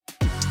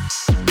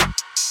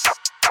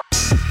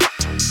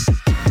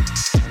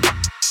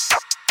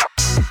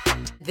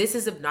This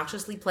is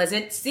Obnoxiously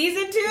Pleasant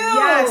Season 2.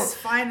 Yes,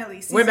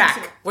 finally. We're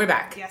back. We're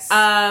back. Yes.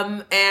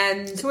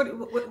 And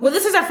So well,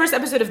 this is our first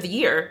episode of the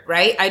year,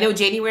 right? I know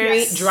January,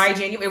 Yes. dry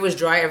January. It was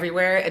dry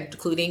everywhere,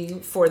 including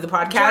for the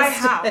podcast. Dry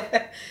how?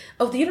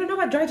 Oh, you don't know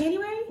about dry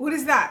January? What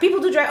is that? People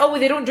do dry. Oh,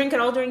 they don't drink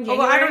at all during Oh, January.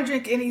 well, I don't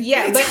drink anything.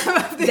 Yeah, but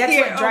of the that's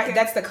year. what dry. Okay.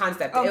 That's the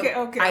concept.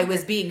 Okay. I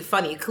was being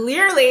funny.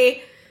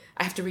 Clearly,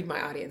 I have to read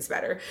my audience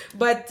better.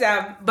 But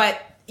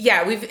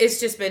yeah,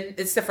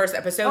 it's the first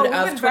episode we've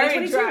of been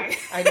very 2022. dry.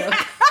 I know.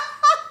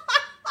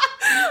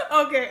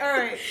 Okay, all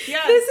right.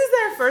 Yeah. This is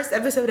our first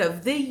episode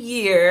of the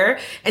year.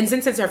 And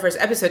since it's our first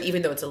episode,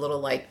 even though it's a little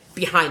like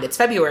behind, it's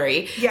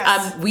February.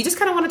 Yes. We just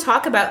kind of want to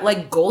talk about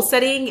like goal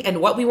setting and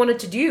what we wanted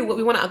to do, what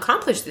we want to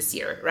accomplish this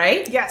year,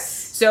 right? Yes.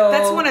 So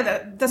that's one of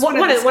the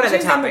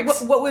discussions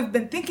topics. What we've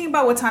been thinking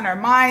about, what's on our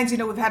minds. You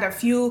know, we've had a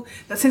few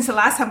since the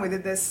last time we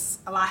did this.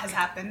 A lot has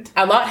happened.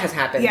 A lot has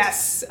happened.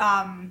 Yes.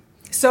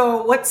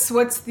 So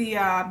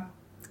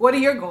what are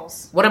your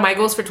goals? What are my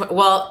goals for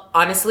well,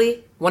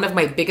 honestly, one of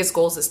my biggest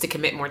goals is to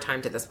commit more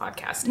time to this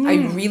podcast. I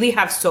really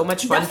have so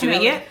much fun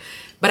doing it,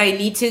 but I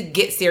need to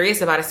get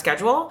serious about a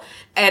schedule,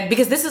 and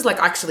because this is like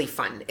actually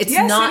fun. It's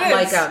not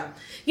like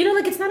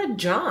it's not a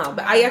job.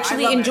 I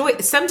actually enjoy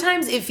it.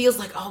 Sometimes it feels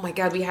like, oh my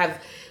God, we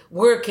have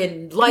work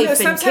and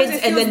life and kids,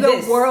 it and then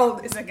the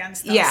world is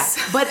against us. Yeah,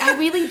 but I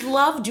really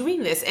love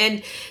doing this,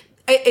 and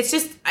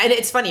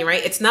it's funny,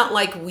 right? It's not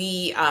like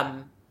we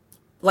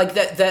like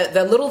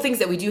the little things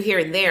that we do here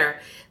and there.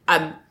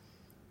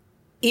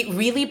 It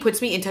really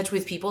puts me in touch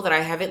with people that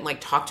I haven't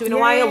like talked to in a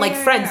while, like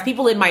friends,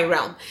 people in my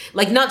realm,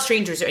 like not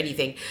strangers or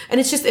anything. And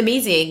it's just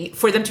amazing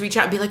for them to reach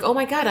out and be like, "Oh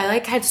my God, I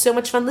had so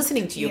much fun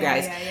listening to you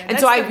guys." And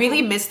so I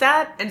really miss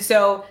that. And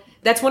so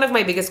that's one of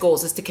my biggest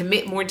goals is to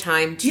commit more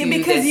time to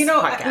because this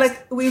podcast.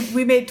 like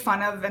we made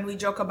fun of and we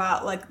joke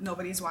about like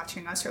nobody's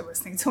watching us or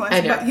listening to us.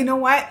 I know. But you know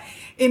what?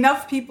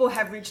 Enough people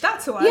have reached out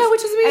to us. Yeah,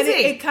 which is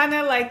amazing. And it kind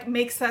of like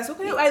makes us at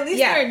least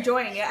they're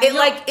enjoying it. It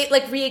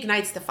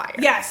reignites the fire.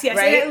 Yes. Right?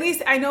 And at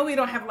least I know we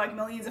don't have like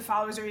millions of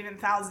followers or even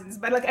thousands,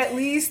 but like at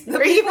least the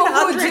or people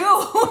even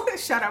who do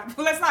shut up.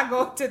 Let's not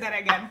go to that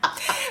again.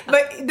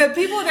 But the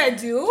people that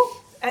do,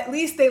 at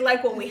least they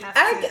like what we have.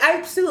 I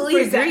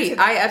absolutely agree.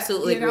 I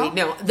absolutely agree.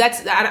 No,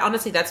 that's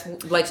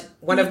like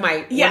one of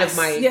my.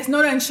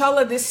 No,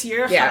 inshallah this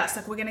year. Yeah.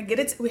 Like we're gonna get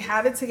it. We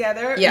have it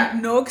together. Yeah.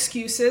 No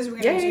excuses.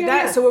 We're gonna do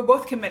that. So we're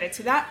both committed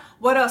to that.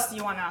 What else do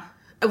you wanna?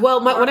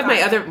 Well, one of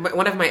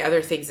my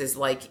other things is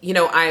like,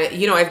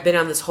 I've been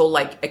on this whole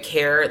like a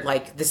care,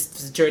 like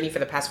this journey for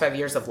the past 5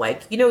 years of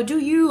like, do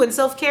you and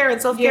self-care and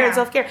self-care and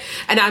self-care.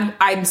 And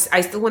I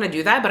still want to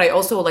do that, but I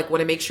also like want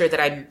to make sure that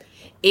I'm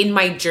in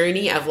my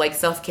journey of like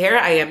self-care.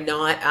 I am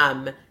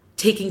not,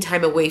 taking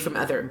time away from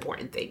other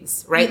important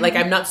things, right? Mm-hmm. Like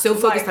I'm not so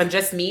focused on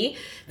just me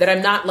that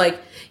I'm not like,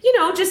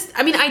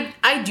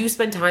 I do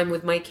spend time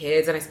with my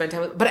kids and I spend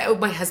time with,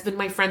 my husband,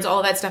 my friends, all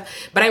of that stuff.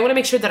 But I want to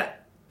make sure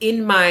that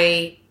in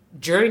my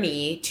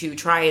journey to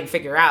try and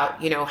figure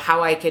out,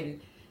 how I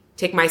can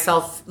take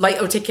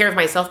care of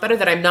myself better,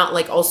 that I'm not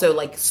like also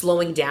like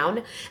slowing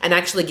down and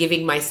actually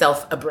giving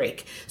myself a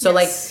break. So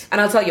and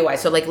I'll tell you why.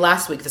 So like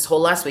this whole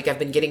last week, I've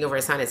been getting over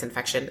a sinus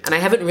infection and I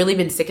haven't really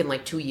been sick in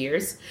like 2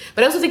 years,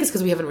 but I also think it's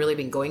because we haven't really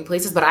been going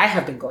places, but I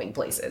have been going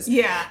places.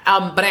 Yeah.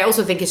 But I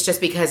also think it's just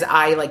because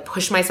I like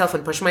push myself.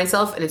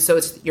 And so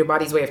it's your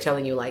body's way of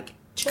telling you like,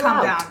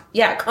 calm down.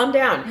 Yeah, calm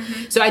down.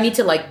 Mm-hmm. So I need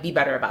to like be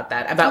better about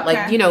that. About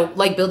like,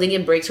 like building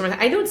in breaks from.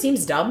 I know it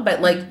seems dumb,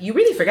 but like you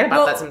really forget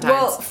about that sometimes.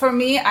 Well, for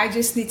me, I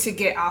just need to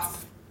get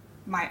off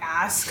my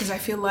ass because I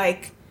feel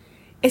like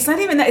it's not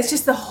even that. It's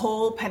just the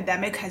whole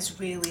pandemic has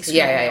really screwed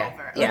me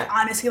over. Like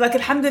honestly, like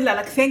alhamdulillah,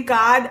 like thank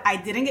God I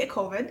didn't get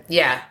COVID.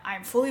 Yeah,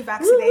 I'm fully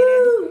vaccinated.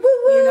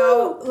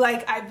 Woo.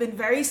 Like I've been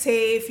very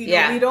safe.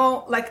 We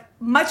don't like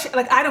much.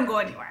 Like I don't go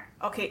anywhere.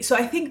 Okay, so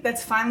I think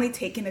that's finally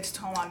taken its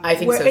toll on me. I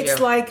think so, it's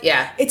too. like,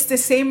 it's the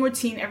same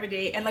routine every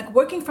day. And like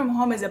working from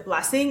home is a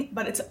blessing,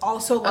 but it's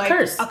also like a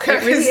curse. A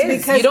curse. It really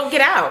is. Because you don't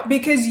get out.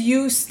 Because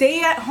you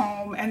stay at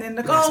home and then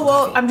like,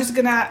 I'm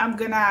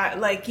gonna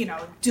like,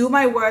 do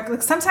my work.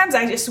 Like sometimes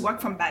I just work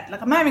from bed.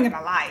 Like I'm not even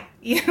gonna lie.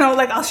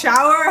 Like I'll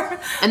shower.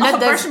 And I'll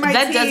brush my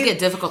teeth. does get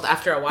difficult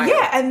after a while.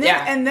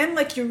 Yeah, and then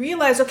like you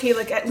realize, okay,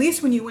 like at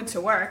least when you went to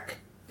work,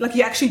 like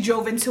you actually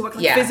drove into work,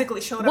 physically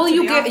showed up. Well,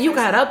 you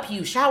got up,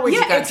 you showered, you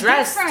got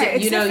dressed.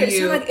 It's different.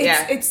 So like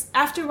it's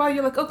after a while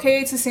you're like,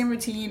 okay, it's the same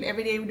routine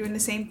every day. We're doing the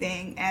same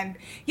thing, and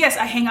yes,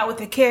 I hang out with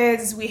the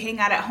kids. We hang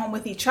out at home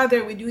with each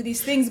other. We do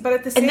these things, but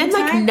at the same time, and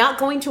then like not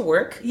going to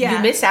work, you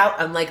miss out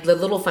on like the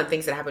little fun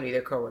things that happen with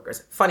your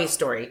coworkers. Funny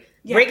story.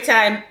 Yeah. Break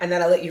time, and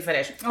then I'll let you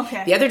finish.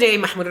 Okay. The other day,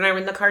 Mahmoud and I were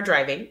in the car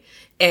driving,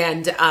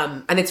 and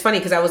it's funny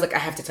because I was like, I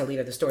have to tell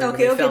Lena the story.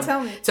 Okay,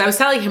 tell me. So I was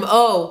telling him,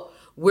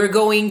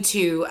 Lena's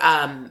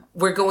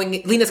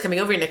coming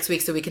over next week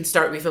so we can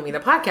start refilming the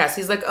podcast.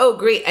 He's like, oh,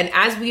 great. And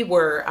as we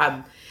were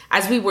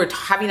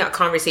having that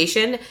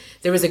conversation,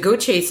 there was a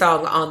Goche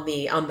song on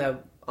the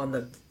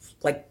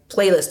like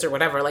playlist or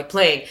whatever, like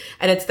playing.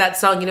 And it's that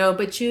song,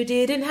 but you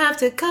didn't have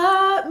to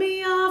cut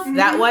me off. Mm-hmm.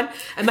 That one.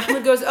 And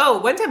Mahmoud goes, oh,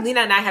 one time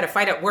Lena and I had a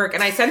fight at work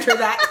and I sent her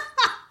that.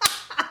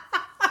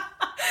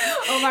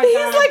 my He's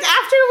God. like,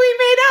 after we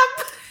made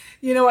up.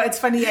 You know what? It's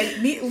funny.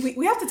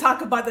 We have to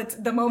talk about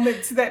the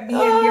moments that me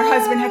and your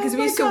husband had because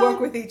we used to work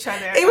with each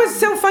other. It was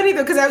so funny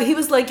though because he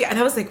was like, and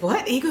I was like,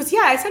 what? He goes,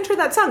 yeah, I sent her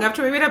that song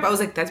after we made up. I was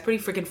like, that's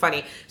pretty freaking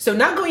funny. So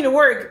not going to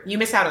work, you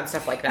miss out on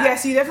stuff like that.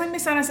 Yes, you definitely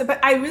miss out on stuff. But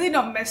I really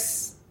don't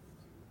miss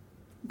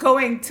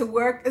going to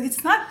work.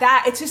 It's not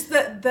that. It's just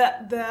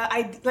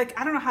I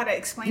don't know how to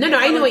explain. No, it. no,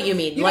 I know what you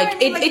mean. You know like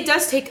what I mean? it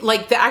does take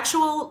like the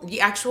actual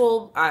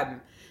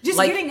just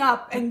like, getting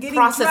up and getting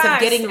process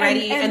dressed of getting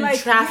ready and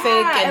like, traffic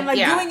and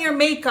doing your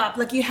makeup.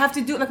 Like you have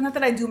to do not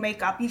that I do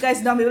makeup. You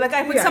guys know me. Like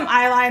I put some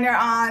eyeliner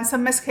on,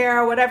 some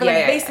mascara, whatever,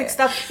 basic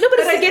stuff. No, but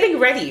it's getting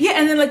ready. Yeah,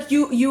 and then like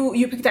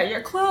you picked out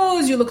your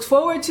clothes, you looked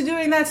forward to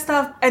doing that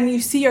stuff, and you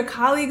see your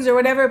colleagues or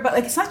whatever. But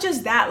like it's not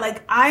just that.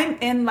 Like I'm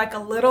in like a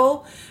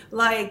little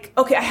like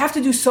okay, I have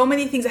to do so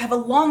many things. I have a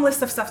long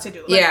list of stuff to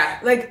do.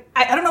 Like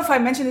I don't know if I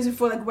mentioned this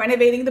before. Like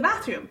renovating the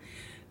bathroom.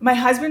 My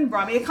husband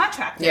brought me a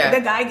contractor. Yeah. The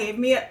guy gave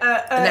me an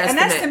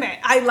estimate.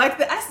 I like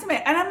the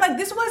estimate. And I'm like,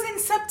 this was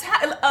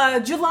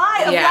in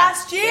July of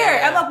last year.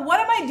 Yeah. I'm like,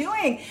 what am I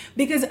doing?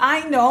 Because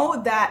I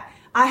know that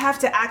I have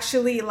to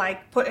actually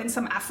like put in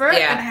some effort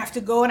and I have to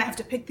go and I have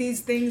to pick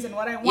these things and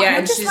what I want. Yeah,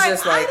 and she's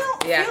just like, I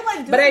don't feel like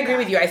doing But I agree that.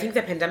 with you. I think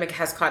the pandemic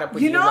has caught up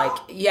with you. Know?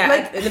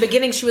 Like, in the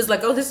beginning she was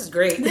like, oh, this is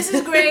great. This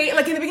is great.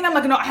 Like in the beginning I'm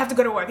like, no, I have to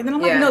go to work. And then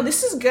I'm like, no,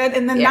 this is good.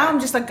 And then now I'm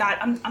just like, God,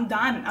 I'm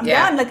done. I'm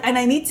done. Like, and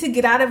I need to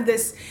get out of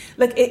this.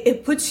 Like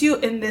it puts you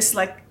in this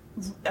like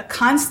a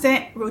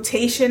constant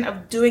rotation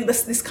of doing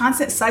this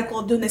constant cycle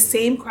of doing the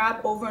same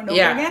crap over and over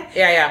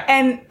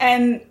again.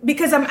 And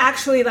because I'm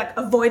actually like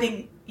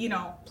avoiding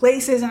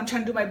places, and I'm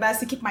trying to do my best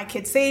to keep my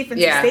kids safe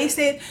and to stay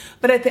safe.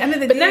 But at the end of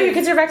the day... But now your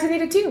kids are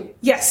vaccinated too.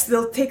 Yes,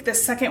 they'll take the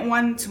second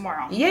one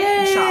tomorrow.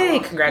 Yay!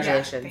 Inshallah.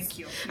 Congratulations. Yeah, thank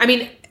you. I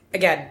mean,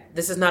 again,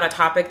 this is not a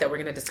topic that we're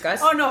going to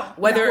discuss. Oh, no.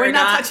 We're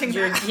not touching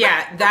you're... that.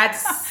 Yeah,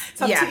 that's...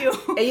 It's up to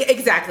you.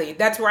 Exactly.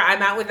 That's where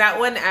I'm at with that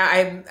one.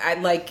 I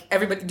like,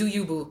 everybody, do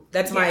you, boo.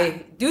 That's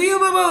my... Do you,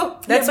 boo-boo.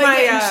 That's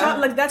my...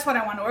 like, that's what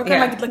I want to work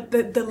on. Like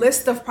the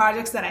list of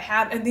projects that I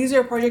have, and these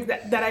are projects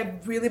that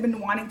I've really been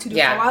wanting to do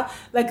for a while.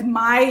 Like,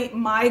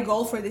 my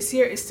goal for this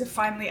year is to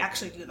finally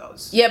actually do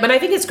those. Yeah, but I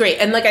think it's great.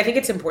 And, like, I think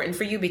it's important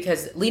for you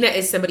because Lena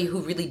is somebody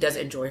who really does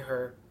enjoy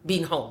her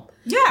being home.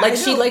 Yeah, like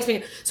she likes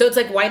being. So it's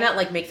like, why not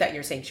like make that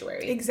your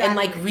sanctuary? Exactly. And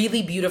like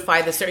really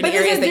beautify the certain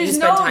areas that you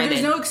spend time in.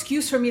 There's no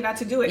excuse for me not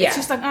to do it. Yeah. It's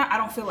just like I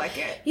don't feel like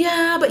it.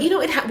 Yeah, but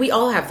we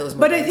all have those moments.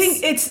 But I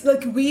think it's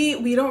like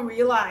we don't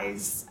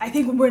realize. I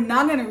think we're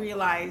not going to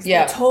realize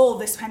the toll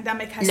this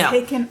pandemic has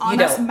taken on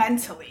us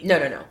mentally.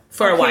 No.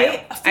 For a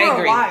while. I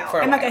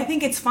agree. And like I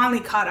think it's finally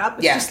caught up.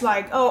 It's just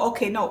like, oh,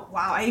 okay, no,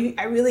 wow,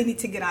 I really need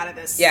to get out of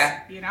this.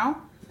 Yeah. You know?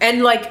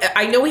 And, like,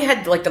 I know we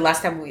had, like, the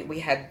last time we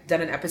had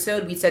done an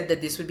episode, we said that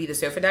this would be the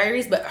Sofa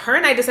Diaries, but her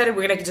and I decided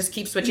we're going to just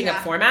keep switching up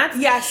formats.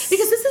 Yes.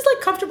 Because this is, like,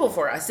 comfortable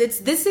for us.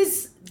 This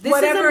is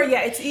whatever,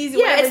 it's easy.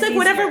 Yeah, it's like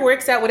whatever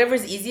works out,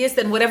 whatever's easiest,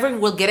 and whatever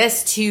will get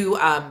us to,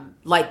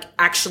 like,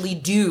 actually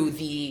do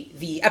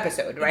the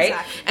episode, right?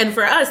 Exactly. And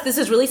for us, this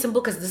is really simple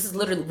because this is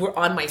literally, we're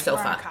on my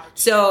sofa. We're on the couch.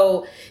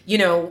 So,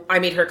 I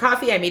made her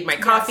coffee, I made my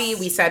coffee,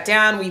 we sat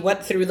down, we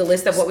went through the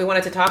list of what we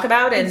wanted to talk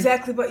about. And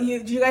exactly, but do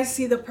you guys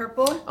see the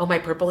purple? Oh, my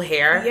purple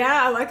hair.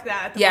 Yeah, I like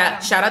that.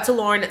 Bottom. Shout out to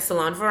Lauren at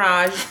Salon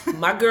Farage,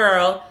 my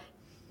girl.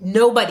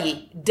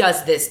 Nobody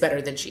does this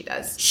better than she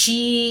does.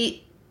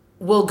 She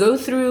will go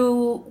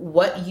through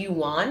what you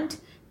want,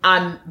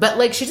 but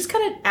like she just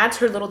kind of adds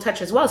her little touch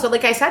as well. So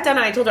like I sat down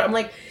and I told her, I'm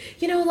like,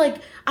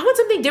 like I want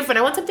something different.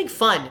 I want something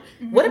fun.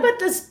 Mm-hmm. What about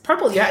this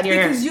purple you had in your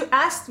hair? Because you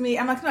asked me,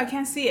 I'm like, no, I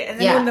can't see it. And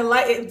then when the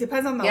light, it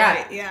depends on the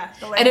light. Yeah.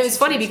 The light and it was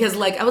funny because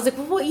like I was like,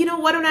 well,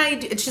 why don't I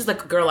do? And she's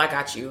like, girl, I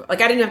got you.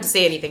 Like I didn't have to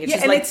say anything. It's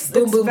just like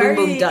boom,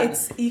 boom, done.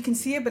 You can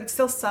see it, but it's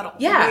still subtle.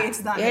 Yeah. The way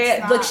it's done.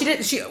 Yeah.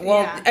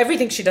 Like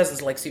everything she does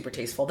is like super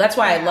tasteful. That's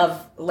why I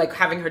love like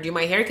having her do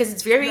my hair because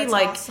it's very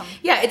awesome.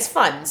 It's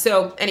fun.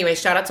 So anyway,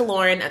 shout out to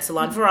Lauren at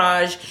Salon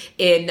Farage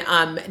in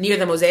near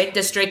the Mosaic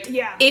District.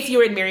 Yeah. If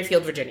you're in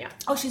Merrifield, Virginia.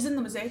 Oh, she's in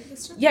the Mosaic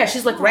District? Yeah,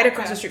 she's like right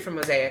across the street from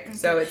Mosaic. Okay.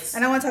 So it's...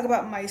 And I want to talk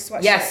about my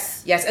sweatshirt.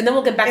 Yes. And then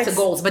we'll get back to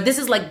goals. But this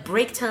is like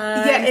break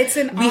time. Yeah, it's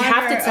an honor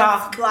have to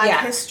talk of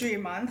Black History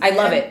Month. I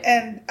love it.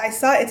 And I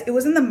saw it. It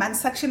was in the men's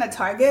section at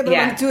Target. But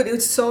I'm like, dude, it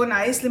was so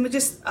nice. Let me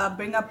just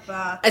bring up...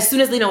 As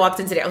soon as Lena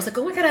walked in today, I was like,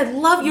 oh my God, I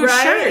love your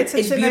shirt.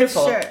 It's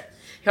beautiful. Nice shirt.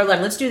 Hold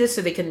on, let's do this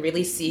so they can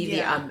really see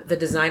the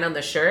design on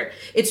the shirt.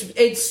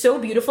 It's so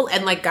beautiful,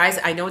 and like guys,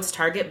 I know it's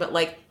Target, but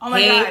like, oh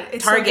my God,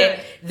 it's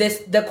Target, so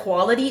the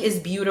quality is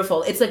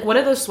beautiful. It's like one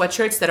of those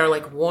sweatshirts that are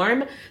like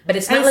warm, but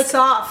it's not like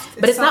soft.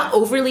 But it's not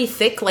overly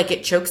thick, like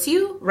it chokes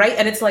you, right?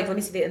 And it's like, let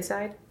me see the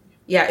inside.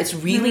 Yeah, it's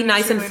really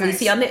nice and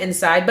fleecy on the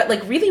inside, but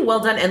like really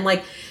well done, and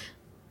like.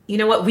 You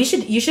know what?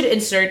 You should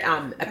insert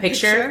a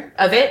picture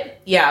of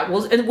it. Yeah,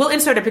 we'll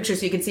insert a picture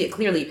so you can see it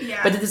clearly.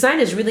 Yeah. But the design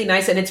is really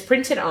nice and it's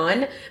printed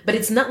on, but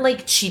it's not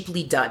like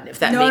cheaply done. If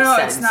that makes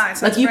sense. It's not.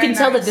 Like you can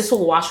tell that this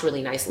will wash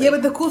really nicely. Yeah,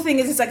 but the cool thing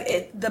is, it's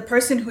like the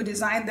person who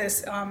designed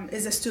this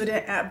is a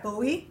student at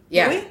Bowie.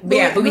 Yeah,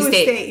 Bowie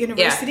State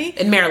University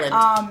in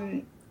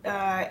Maryland.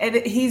 and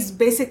he's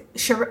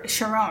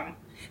Sharon.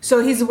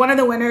 So he's one of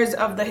the winners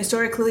of the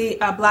Historically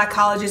Black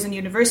Colleges and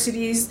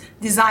Universities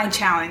Design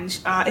Challenge.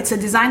 It's a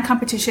design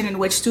competition in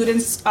which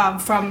students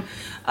from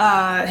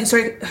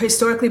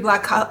historically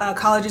Black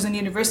colleges and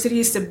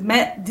universities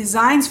submit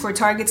designs for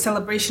Target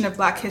celebration of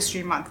Black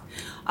History Month.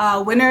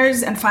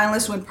 Winners and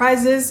finalists win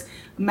prizes,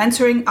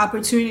 mentoring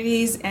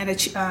opportunities, and a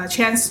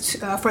chance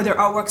for their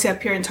artwork to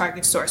appear in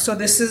Target stores. So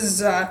this is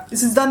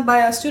done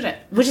by a student,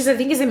 which I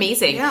think is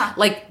amazing. Yeah,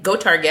 like go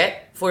Target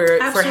for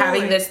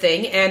having this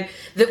thing. And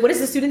what is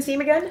the student's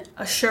name again?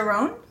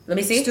 Sharon. Let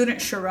me see.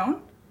 Student Sharon.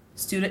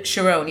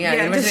 Yeah,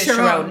 University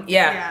Sharon.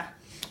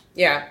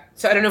 Yeah.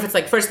 So I don't know if it's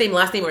like first name,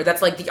 last name, or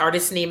that's like the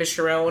artist's name is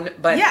Sharon.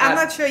 But yeah, I'm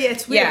not sure. Yeah,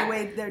 it's weird the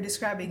way they're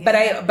describing it. But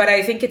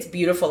I think it's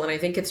beautiful, and I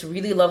think it's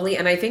really lovely,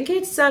 and I think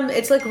it's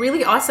like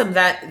really awesome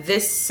that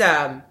this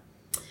that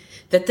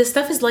this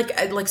stuff is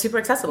like super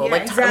accessible. Yeah,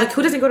 like exactly. like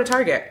who doesn't go to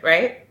Target,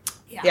 right?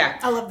 Yeah,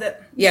 I loved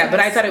it. Yeah, but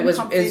I thought it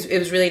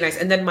was really nice,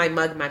 and then my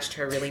mug matched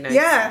her really nice.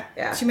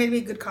 Yeah. She made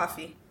me good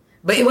coffee.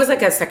 But it was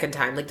like a second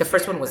time. Like the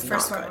first one was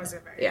not good.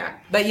 Wasn't very good.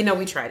 But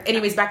we tried.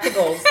 Anyways, back to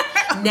goals.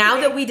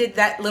 Now that we did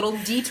that little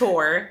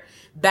detour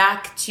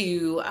back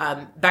to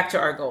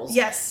our goals.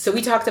 Yes. So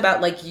we talked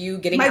about like you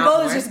getting my out goal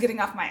more. is just getting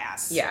off my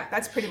ass. Yeah.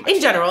 That's pretty much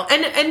in general.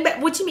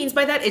 And what she means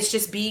by that is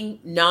just being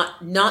not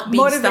being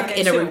motivated stuck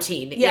in a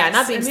routine. Yes. Yeah,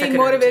 not being stuck in a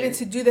routine. Motivated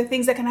to do the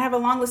things. I can have a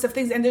long list of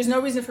things and there's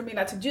no reason for me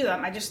not to do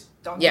them. I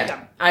just don't do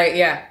them.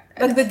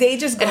 Like the day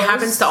just goes. It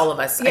happens to all of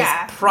us.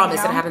 Yeah, I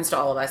promise it happens to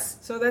all of us.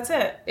 So that's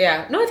it.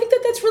 Yeah. No, I think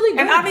that's really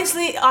good. And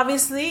obviously,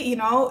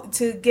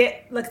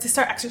 to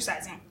start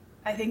exercising.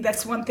 I think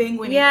that's one thing.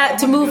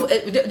 To move.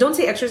 Don't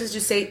say exercise.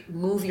 Just say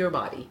move your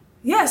body.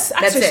 Yes,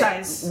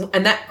 exercise. That's it.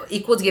 And that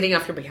equals getting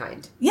off your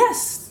behind.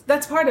 Yes,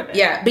 that's part of it.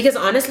 Yeah, because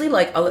honestly,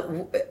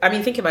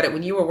 think about it.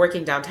 When you were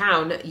working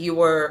downtown, you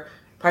were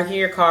parking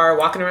your car,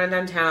 walking around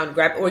downtown,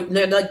 going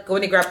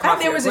to grab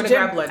coffee, there was going a to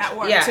gym grab lunch. at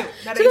work too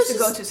that I used to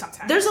go to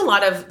sometimes. There's a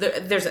lot of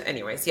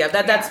anyways. Yeah,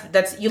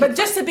 that's you. But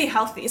just to be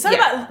healthy, it's not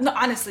about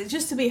honestly,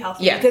 just to be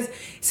healthy. Yeah. Because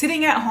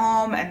sitting at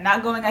home and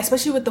not going,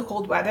 especially with the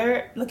cold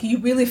weather, you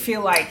really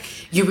feel like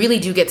you really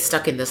do get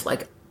stuck in this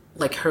like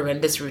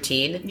horrendous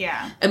routine.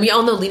 Yeah. And we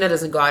all know Lena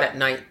doesn't go out at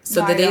night,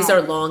 so the days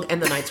are long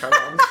and the nights are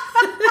long.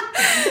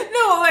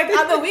 No,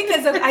 on the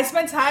weekends, I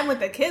spend time with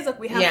the kids.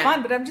 We have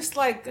fun, but I'm just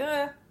like.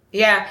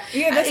 Yeah,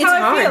 that's it's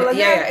how hard. I feel.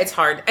 Yeah, it's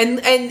hard.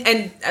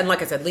 And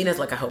like I said, Lena's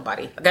like a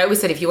homebody. Like I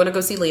always said, if you want to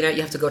go see Lena,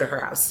 you have to go to her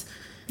house.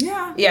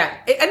 Yeah. Yeah,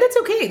 and that's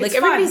okay. It's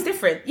everybody's fun.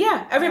 different.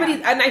 Yeah, everybody,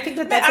 and I think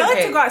that's okay. I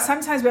like to go out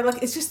sometimes,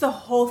 but it's just the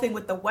whole thing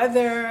with the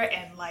weather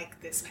and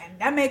this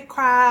pandemic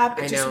crap.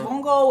 It just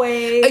won't go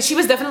away. She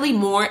was definitely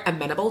more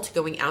amenable to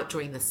going out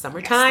during the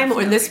summertime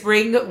or in the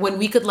spring when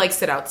we could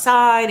sit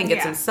outside and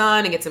get some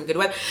sun and get some good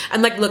weather.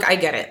 And look, I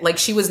get it.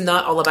 She was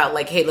not all about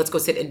hey, let's go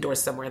sit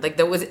indoors somewhere.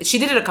 She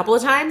did it a couple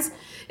of times,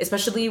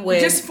 especially when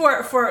just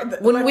for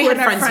when we had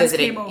friends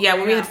visiting.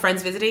 When we had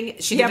friends visiting,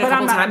 she did it a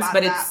couple of times.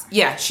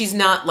 But she's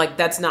not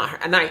that's not her.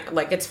 And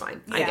it's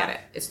fine. I get it.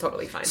 It's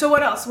totally fine. So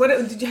what else?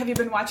 Have you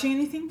been watching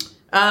anything?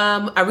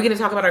 Are we going to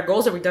talk about our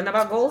goals? Are we done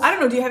about goals? I don't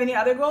know. Do you have any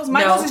other goals?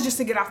 My goals is just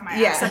to get off my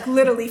ass.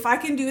 Literally, if I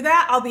can do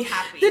that, I'll be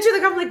happy. Did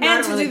you I'm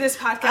and to do this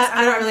podcast?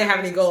 I don't really have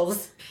any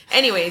goals.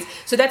 Anyways,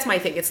 so that's my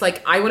thing. It's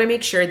I want to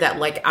make sure that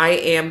I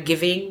am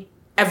giving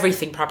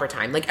everything proper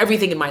time,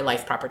 everything in my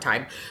life proper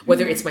time,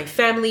 whether it's my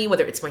family,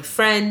 whether it's my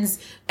friends,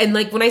 and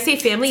when I say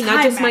family,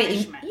 not just my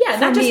immediate.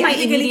 I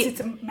need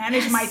to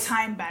manage my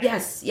time better.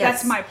 Yes,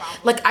 that's my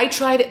problem. I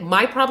tried.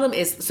 My problem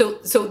is so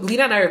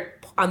Lena and I are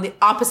on the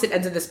opposite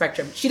ends of the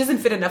spectrum. She doesn't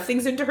fit enough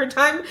things into her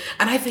time,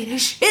 and I fit a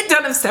shit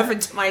ton of stuff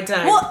into my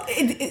time. Well,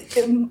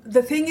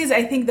 the thing is,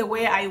 I think the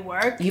way I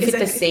work, you fit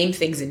the same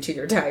things into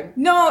your time.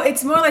 No,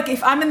 it's more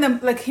if I'm in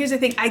the here's the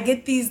thing. I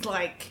get these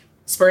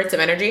spurts of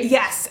energy.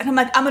 Yes, and I'm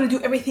I'm gonna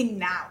do everything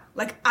now.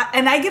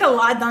 And I get a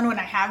lot done when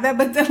I have that,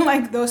 but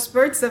then those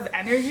spurts of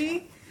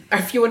energy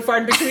are few and far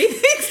in between.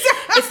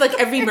 It's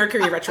every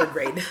Mercury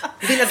retrograde.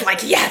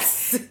 Lena's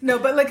yes. No,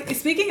 but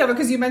speaking of it,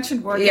 because you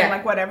mentioned work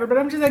and whatever, but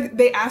I'm just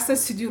they asked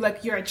us to do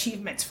your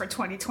achievements for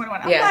 2021.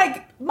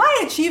 I'm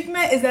my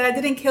achievement is that I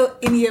didn't kill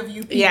any of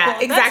you people. Yeah,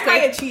 exactly. That's my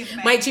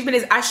achievement. My achievement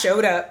is I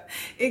showed up.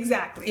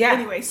 Exactly. Yeah.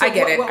 Anyway, so I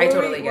get it. I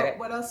totally get it.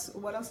 What else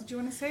did you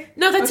want to say?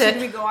 No, that's it.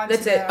 Should we go on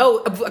that's it.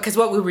 Oh, because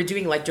what we were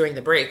doing during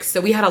the breaks. So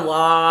we had a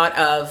lot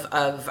of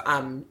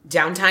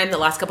downtime the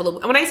last couple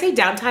of. When I say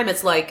downtime,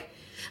 it's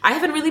I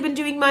haven't really been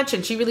doing much,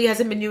 and she really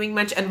hasn't been doing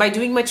much. And by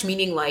doing much,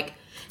 meaning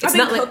it's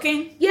not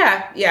cooking.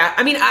 Yeah.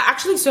 I mean,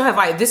 actually, so have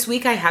I. This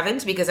week I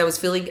haven't because I was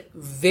feeling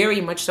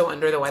very much so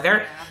under the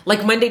weather.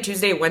 Monday,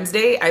 Tuesday,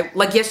 Wednesday.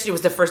 Yesterday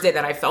was the first day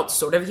that I felt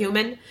sort of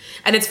human.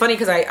 And it's funny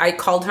because I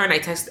called her and I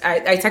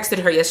texted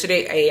her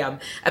yesterday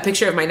a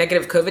picture of my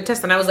negative COVID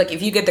test, and I was like,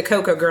 if you get the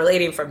cocoa, girl,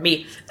 it ain't from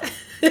me.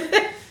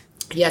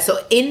 Yeah,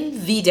 so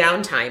in the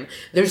downtime,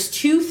 there's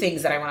two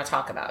things that I want to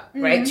talk about,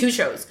 right? Two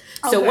shows.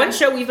 So one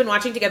show we've been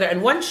watching together,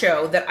 and one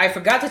show that I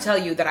forgot to tell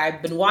you that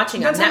I've been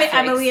watching on Netflix. Don't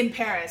tell me Emily in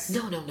Paris.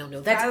 No.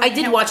 I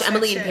did watch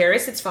Emily in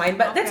Paris. It's fine,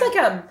 but that's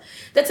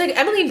like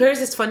Emily in Paris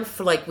is fun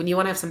for like when you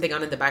want to have something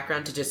on in the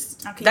background to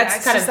just. Okay,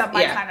 that's kind of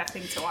my kind of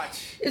thing to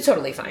watch. It's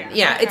totally fine.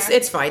 Yeah,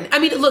 it's fine. I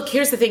mean, look,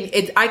 here's the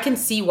thing. I can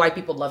see why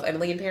people love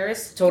Emily in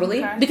Paris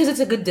totally because it's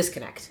a good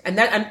disconnect, and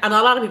a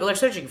lot of people are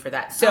searching for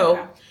that. So.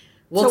 Okay.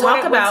 We'll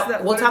talk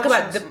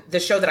about the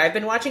show that I've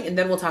been watching, and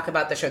then we'll talk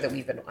about the show that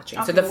we've been watching.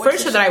 Okay, so the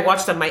first show that I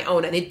watched on my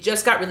own, and it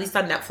just got released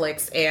on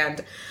Netflix,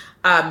 and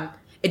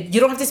you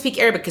don't have to speak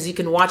Arabic because you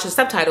can watch the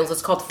subtitles.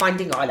 It's called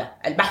Finding Ola,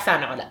 Al-Bahth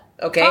an Ola.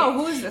 Okay? Oh,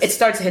 who is this? It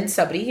stars Hind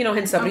Sabri. You know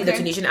Hind Sabri, the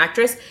Tunisian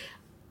actress.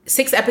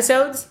 6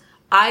 episodes.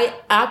 I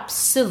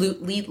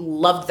absolutely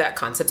loved that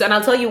concept. And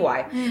I'll tell you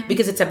why.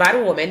 Because it's about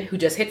a woman who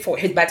just hit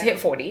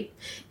 40,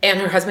 and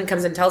her husband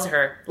comes and tells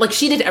her, like,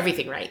 she did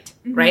everything right,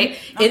 right?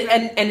 Okay.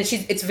 And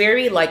it's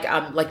very like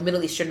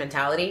Middle Eastern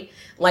mentality.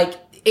 Like,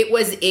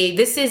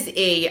 this is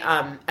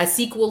a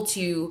sequel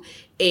to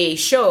a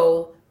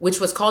show which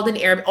was called in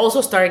Arabic,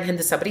 also starring Hind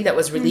Sabri, that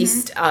was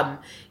released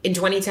in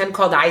 2010,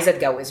 called Aizat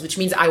Gawaz, which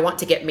means I want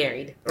to get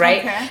married, right?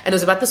 Okay. And it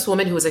was about this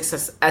woman who was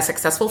a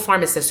successful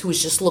pharmacist who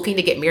was just looking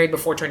to get married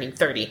before turning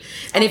 30.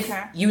 And if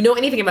you know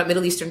anything about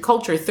Middle Eastern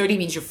culture, 30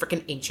 means you're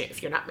freaking ancient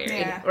if you're not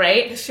married,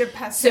 right? The ship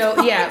has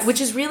so, yeah, which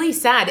is really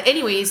sad.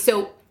 Anyway,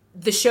 so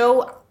the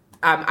show,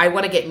 I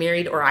Want to Get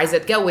Married, or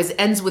Aizat Gawaz,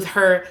 ends with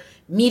her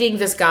meeting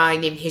this guy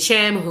named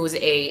Hisham, who's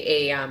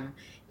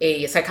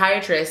a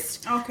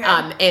psychiatrist,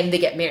 and they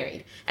get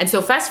married. And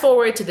so fast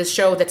forward to this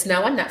show that's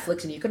now on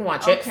Netflix, and you can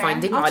watch it,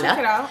 Finding Ola. Check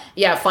it out.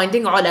 Yeah,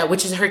 Finding Ola,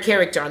 which is her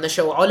character on the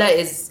show. Ola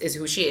is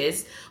who she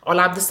is.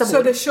 Ola Abdessamud.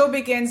 So the show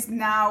begins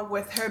now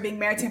with her being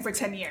married to him for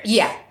 10 years.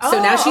 Yeah.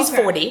 So now she's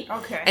 40.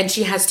 Okay. And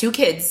she has 2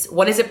 kids.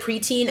 One is a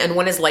preteen, and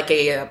one is like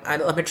a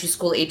elementary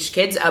school age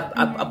kids,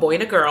 a boy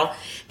and a girl.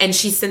 And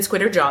she's since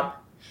quit her job.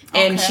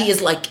 And she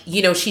is like,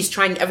 she's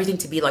trying everything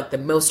to be like the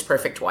most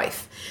perfect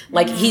wife.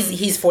 Like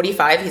he's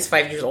 45, he's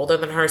 5 years older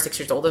than her, 6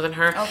 years older than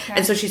her. Okay.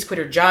 And so she's quit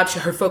her job.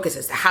 Her focus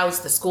is the house,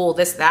 the school,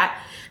 this, that.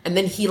 And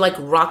then he like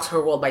rocks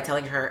her world by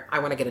telling her, I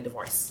want to get a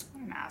divorce.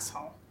 What an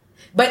asshole.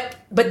 But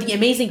the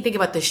amazing thing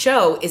about the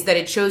show is that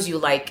it shows you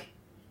like,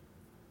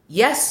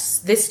 yes,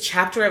 this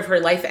chapter of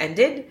her life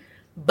ended,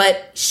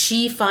 but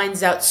she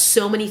finds out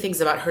so many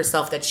things about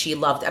herself that she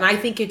loved. And I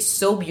think it's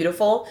so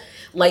beautiful,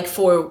 like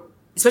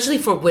especially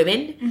for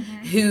women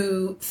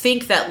who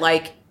think that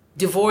like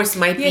divorce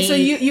might be. Yeah, so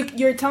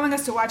you're telling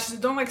us to watch it, so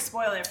don't like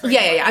spoil it.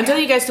 Yeah. I'm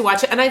telling you guys to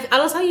watch it, and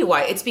I'll tell you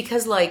why. It's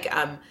because like,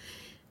 and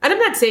I'm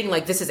not saying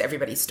like this is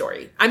everybody's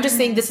story. I'm just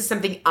saying this is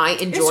something I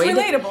enjoyed. It's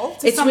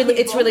relatable.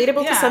 It's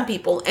relatable to some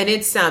people, and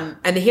it's and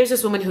here's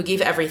this woman who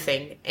gave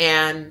everything,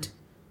 and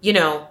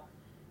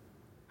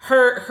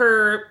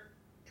her.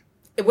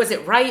 Was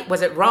it right?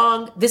 Was it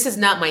wrong? This is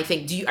not my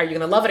thing. Are you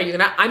gonna love it? Are you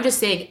gonna? I'm just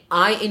saying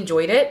I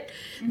enjoyed it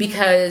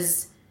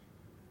because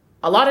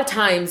a lot of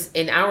times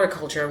in our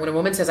culture, when a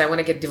woman says I want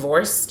to get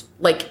divorced,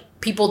 like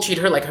people treat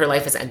her like her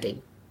life is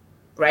ending,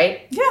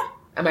 right? Yeah.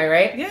 Am I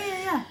right?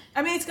 Yeah.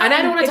 I mean, and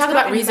I don't want to talk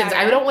about reasons.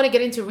 I don't want to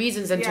get into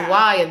reasons into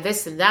why and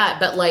this and that,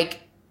 but like.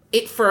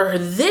 For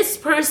this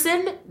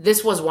person,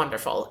 this was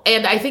wonderful.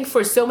 And I think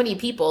for so many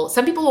people,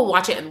 some people will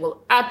watch it and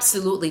will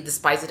absolutely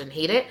despise it and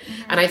hate it.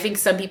 And I think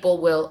some people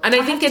will, and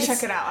I think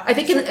check it out. I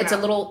think it's a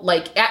little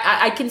like,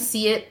 I can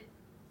see it.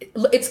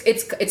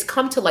 It's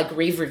come to like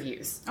rave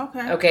reviews.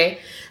 Okay.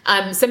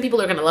 Some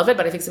people are going to love it,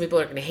 but I think some people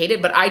are going to hate it.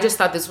 But I just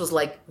thought this was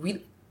like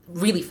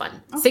really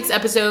fun. 6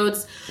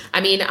 episodes. I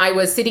mean, I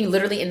was sitting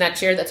literally in that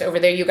chair that's over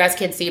there. You guys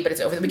can't see, but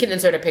it's over there. We can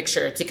insert a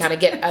picture to kind of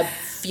get a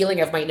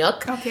feeling of my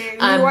nook. Okay.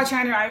 You were watching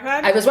on your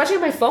iPad? I was watching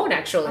on my phone,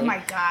 actually. Oh,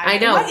 my God. I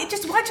know.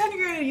 Just watch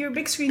on your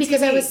big screen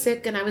because TV. I was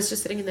sick and I was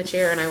just sitting in the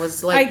chair and I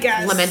was like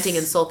lamenting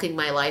and sulking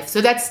my life.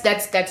 So that's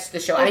the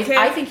show. Okay.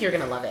 I think you're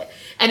going to love it.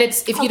 And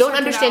if you don't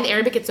understand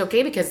Arabic, it's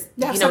okay because,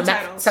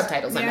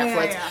 subtitles on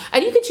Netflix. Yeah.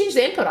 And you can change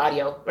the input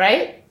audio,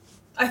 right?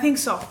 I think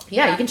so.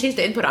 Yeah, you can change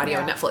the input audio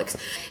on Netflix.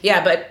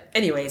 Yeah, but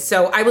anyway,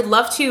 so I would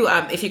love to,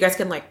 if you guys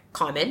can like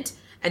comment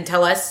and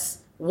tell us,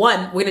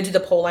 one, we're going to do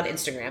the poll on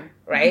Instagram,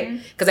 right?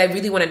 Because I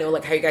really want to know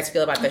like how you guys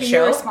feel about the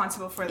show. You're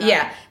responsible for that.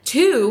 Yeah.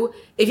 2,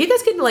 if you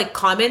guys can like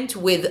comment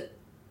with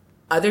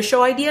other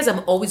show ideas, I'm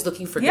always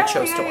looking for good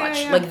shows to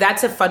watch. Like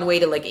that's a fun way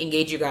to like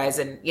engage you guys,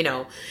 and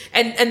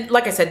and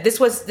like I said,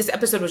 this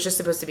episode was just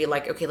supposed to be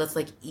like, okay, let's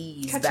like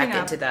ease back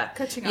into that.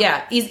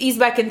 Yeah, ease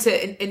back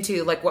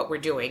into like what we're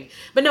doing.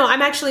 But no,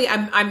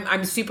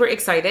 I'm super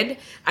excited,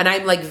 and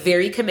I'm like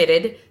very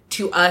committed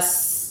to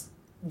us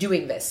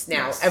doing this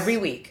now every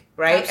week,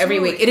 right? Absolutely.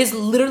 Every week. It is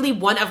literally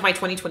one of my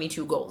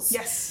 2022 goals.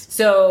 Yes.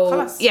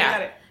 So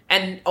yeah.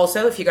 And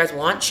also, if you guys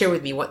want, share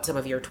with me what some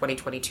of your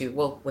 2022,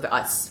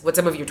 what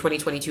some of your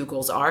 2022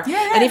 goals are.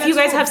 Yeah, and if you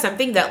guys have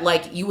something that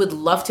like you would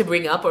love to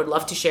bring up or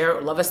love to share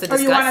or love us to discuss.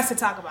 Or you want us to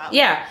talk about.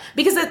 Yeah.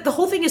 Because the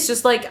whole thing is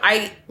just like,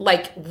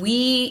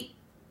 we,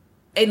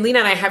 and Lena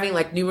and I having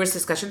like numerous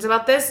discussions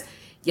about this.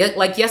 Yeah,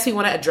 like, yes, we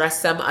want to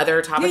address some other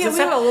topics and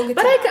stuff,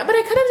 but I kind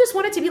of just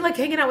want it to be like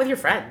hanging out with your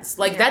friends.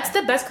 Like, that's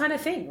the best kind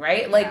of thing,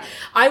 right? Like,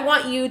 I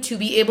want you to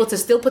be able to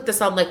still put this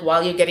on, like,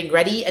 while you're getting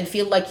ready and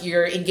feel like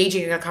you're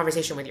engaging in a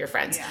conversation with your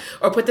friends.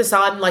 Or put this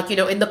on, like, you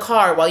know, in the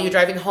car while you're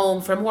driving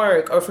home from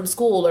work or from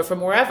school or from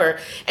wherever,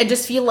 and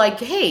just feel like,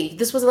 hey,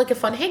 this was like a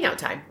fun hangout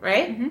time,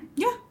 right?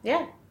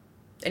 Yeah.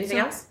 Anything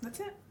else? That's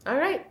it. All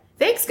right.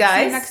 Thanks, guys.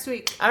 See you next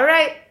week. All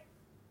right.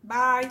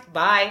 Bye.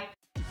 Bye.